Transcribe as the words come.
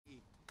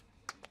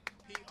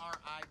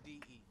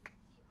K-H-A-L-I-D-E.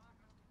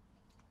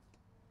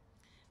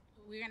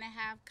 We're going to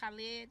have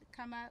Khalid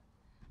come up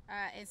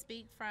and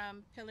speak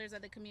from Pillars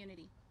of the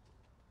Community.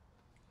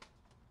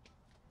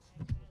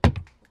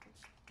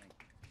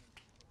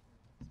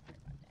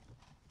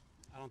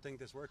 I don't think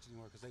this works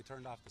anymore because they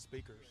turned off the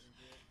speakers.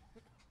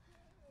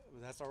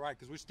 But that's all right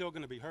because we're still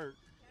going to be heard.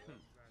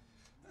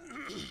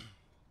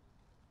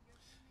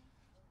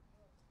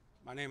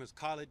 My name is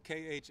Khalid,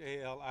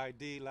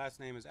 K-H-A-L-I-D. Last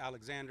name is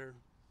Alexander.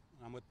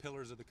 I'm with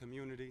Pillars of the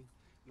Community,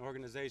 an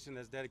organization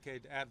that's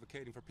dedicated to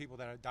advocating for people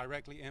that are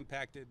directly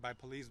impacted by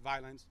police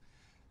violence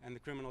and the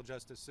criminal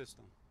justice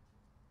system.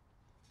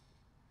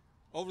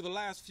 Over the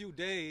last few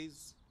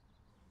days,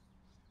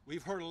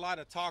 we've heard a lot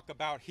of talk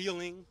about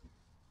healing.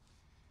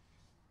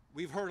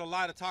 We've heard a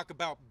lot of talk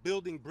about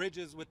building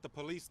bridges with the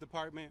police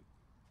department.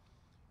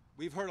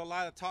 We've heard a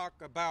lot of talk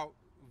about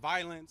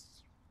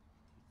violence,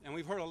 and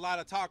we've heard a lot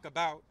of talk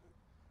about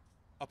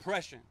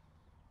oppression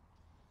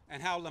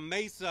and how La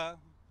Mesa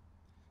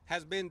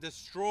has been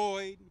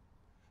destroyed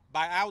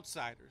by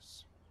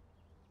outsiders.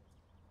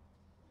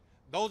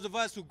 Those of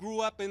us who grew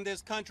up in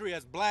this country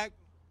as black,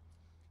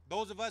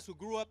 those of us who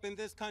grew up in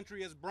this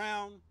country as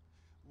brown,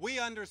 we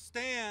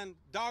understand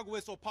dog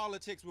whistle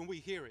politics when we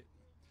hear it.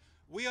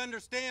 We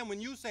understand when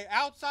you say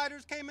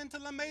outsiders came into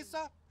La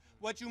Mesa,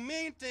 what you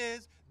mean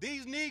is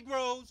these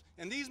Negroes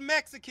and these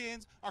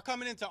Mexicans are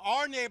coming into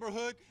our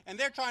neighborhood and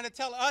they're trying to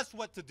tell us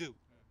what to do.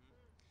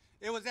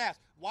 It was asked,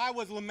 why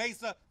was La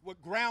Mesa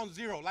with ground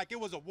zero? Like it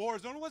was a war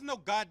zone. It wasn't no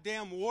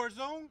goddamn war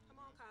zone. Come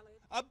on, Khalid.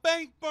 A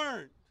bank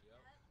burned.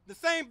 The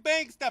same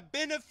banks that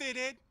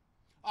benefited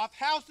off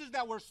houses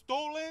that were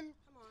stolen,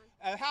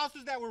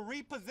 houses that were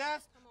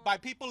repossessed by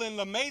people in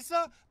La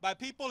Mesa, by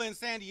people in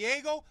San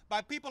Diego,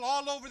 by people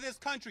all over this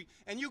country.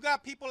 And you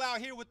got people out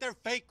here with their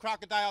fake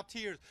crocodile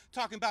tears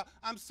talking about,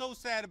 I'm so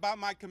sad about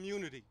my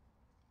community.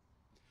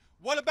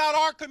 What about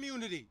our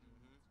community?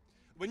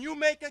 When you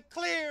make it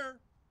clear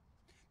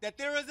that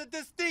there is a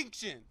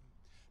distinction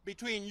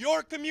between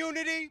your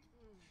community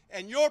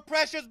and your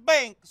precious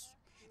banks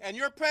and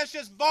your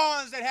precious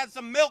Vons that had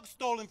some milk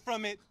stolen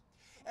from it,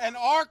 and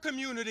our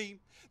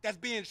community that's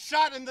being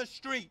shot in the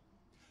street,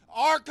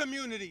 our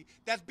community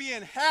that's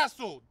being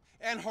hassled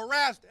and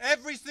harassed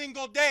every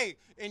single day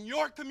in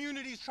your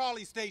community's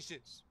trolley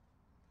stations.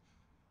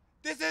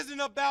 This isn't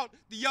about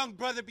the young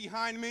brother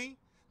behind me.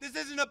 This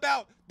isn't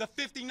about the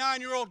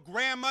 59-year-old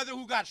grandmother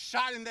who got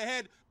shot in the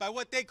head by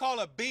what they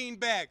call a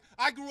beanbag.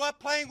 I grew up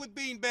playing with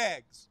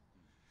beanbags.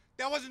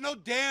 There wasn't no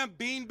damn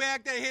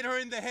beanbag that hit her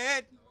in the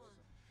head.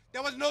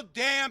 There was no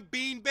damn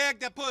beanbag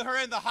that put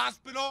her in the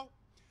hospital.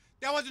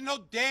 There wasn't no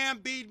damn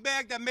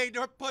beanbag that made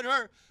her put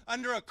her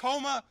under a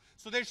coma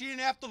so that she didn't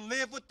have to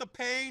live with the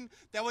pain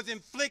that was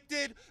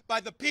inflicted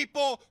by the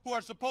people who are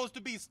supposed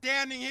to be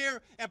standing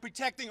here and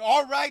protecting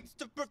our rights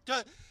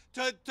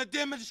to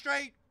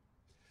demonstrate,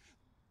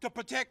 to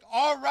protect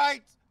our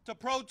rights to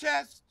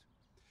protest.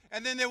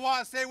 And then they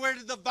want to say, where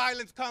did the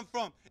violence come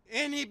from?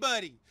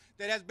 Anybody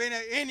that has been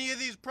at any of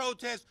these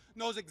protests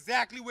knows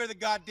exactly where the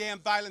goddamn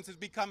violence is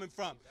coming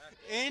from.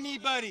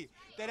 Anybody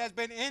that has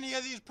been any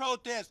of these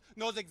protests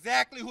knows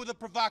exactly who the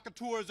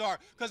provocateurs are,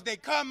 because they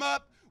come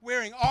up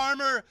wearing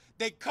armor,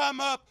 they come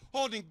up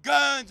holding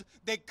guns,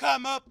 they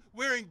come up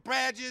wearing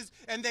badges,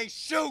 and they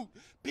shoot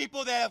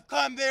people that have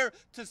come there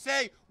to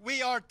say,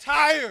 we are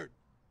tired.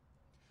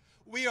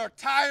 We are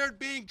tired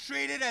being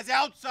treated as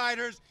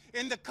outsiders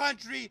in the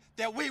country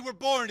that we were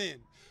born in.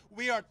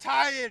 We are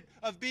tired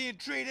of being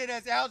treated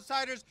as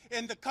outsiders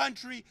in the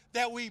country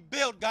that we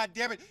built,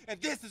 goddammit.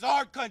 And this is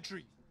our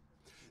country.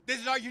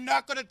 You're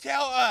not going to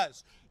tell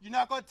us, you're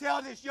not going to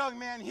tell this young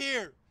man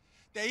here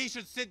that he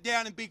should sit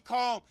down and be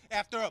calm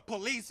after a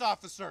police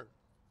officer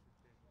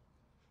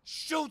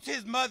shoots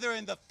his mother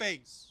in the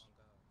face.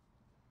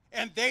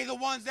 And they the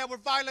ones that were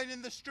violent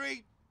in the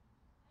street?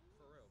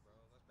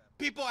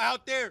 People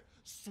out there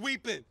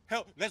sweeping.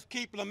 Help, let's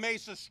keep La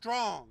Mesa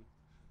strong.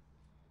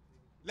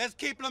 Let's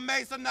keep La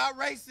Mesa not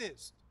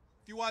racist.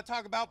 If you want to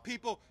talk about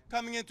people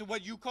coming into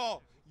what you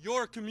call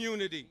your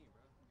community.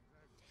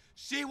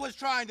 She was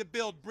trying to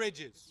build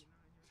bridges.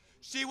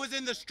 She was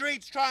in the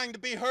streets trying to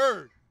be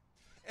heard.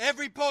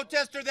 Every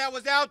protester that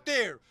was out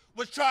there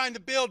was trying to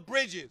build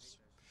bridges.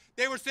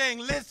 They were saying,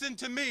 listen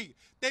to me.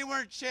 They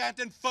weren't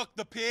chanting, fuck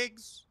the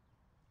pigs.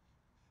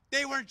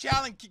 They weren't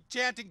chanting,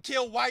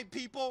 kill white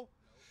people.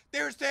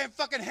 They were saying,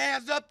 fucking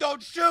hands up,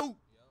 don't shoot.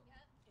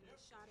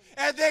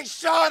 And they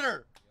shot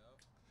her.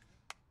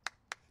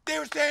 They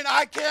were saying,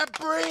 I can't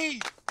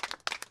breathe.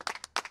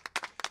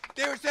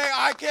 They were saying,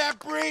 I can't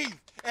breathe.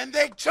 And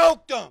they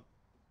choked them.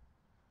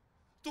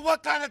 So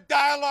what kind of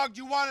dialogue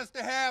do you want us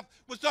to have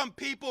with some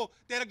people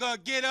that are going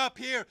to get up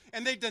here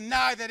and they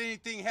deny that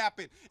anything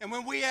happened? And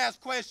when we ask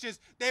questions,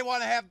 they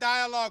want to have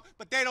dialogue,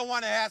 but they don't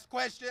want to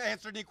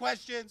answer any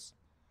questions.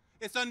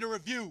 It's under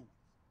review.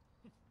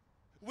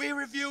 We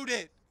reviewed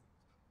it.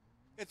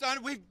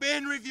 We've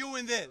been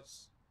reviewing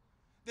this.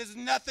 This is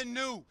nothing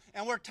new,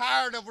 and we're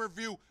tired of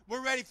review.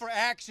 We're ready for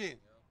action.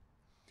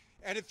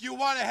 And if you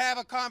want to have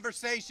a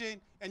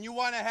conversation and you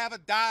want to have a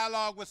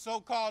dialogue with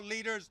so-called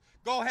leaders,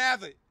 go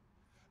have it.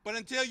 But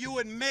until you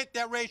admit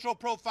that racial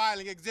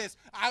profiling exists,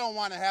 I don't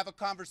want to have a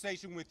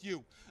conversation with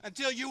you.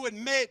 Until you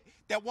admit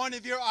that one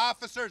of your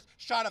officers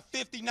shot a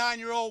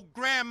 59-year-old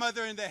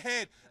grandmother in the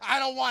head, I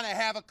don't want to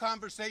have a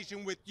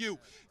conversation with you.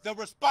 The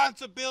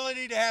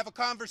responsibility to have a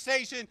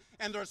conversation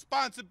and the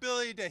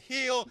responsibility to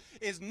heal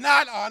is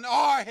not on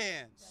our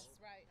hands. That's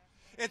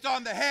right. It's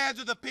on the hands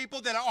of the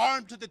people that are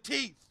armed to the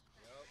teeth.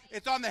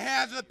 It's on the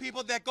hands of the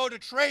people that go to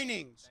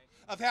trainings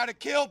of how to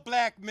kill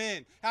black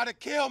men, how to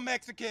kill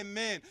Mexican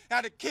men, how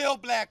to kill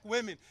black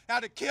women, how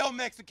to kill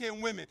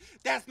Mexican women.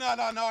 That's not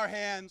on our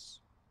hands.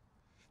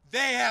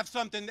 They have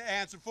something to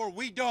answer for.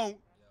 We don't.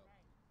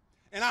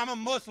 And I'm a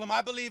Muslim.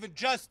 I believe in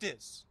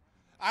justice.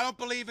 I don't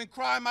believe in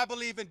crime. I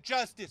believe in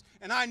justice.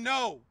 And I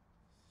know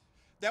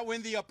that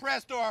when the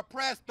oppressed are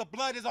oppressed, the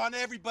blood is on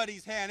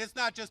everybody's hand. It's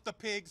not just the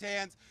pig's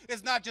hands.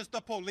 It's not just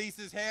the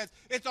police's hands.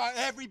 It's on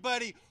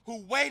everybody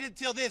who waited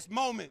till this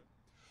moment,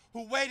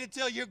 who waited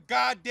till your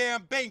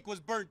goddamn bank was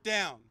burnt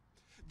down,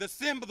 the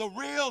symbol, the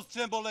real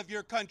symbol of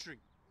your country,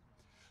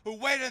 who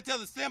waited until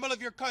the symbol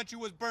of your country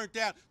was burnt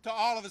down to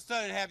all of a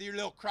sudden have your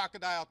little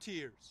crocodile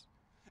tears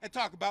and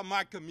talk about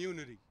my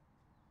community.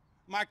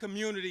 My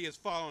community is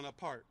falling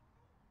apart.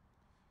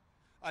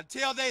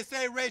 Until they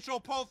say racial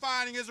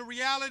profiling is a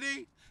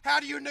reality, how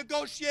do you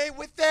negotiate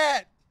with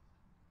that?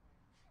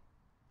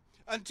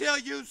 Until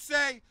you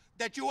say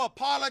that you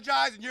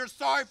apologize and you're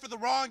sorry for the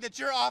wrong that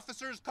your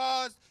officers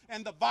caused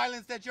and the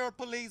violence that your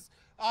police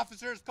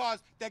officers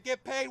caused that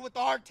get paid with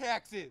our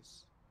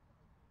taxes.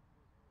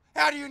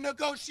 How do you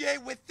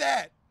negotiate with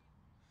that?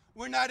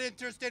 We're not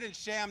interested in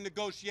sham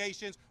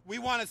negotiations. We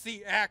want to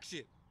see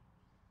action.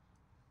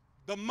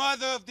 The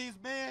mother of these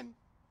men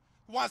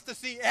wants to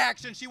see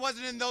action. She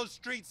wasn't in those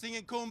streets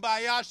singing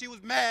Kumbaya. She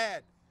was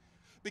mad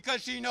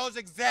because she knows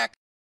exactly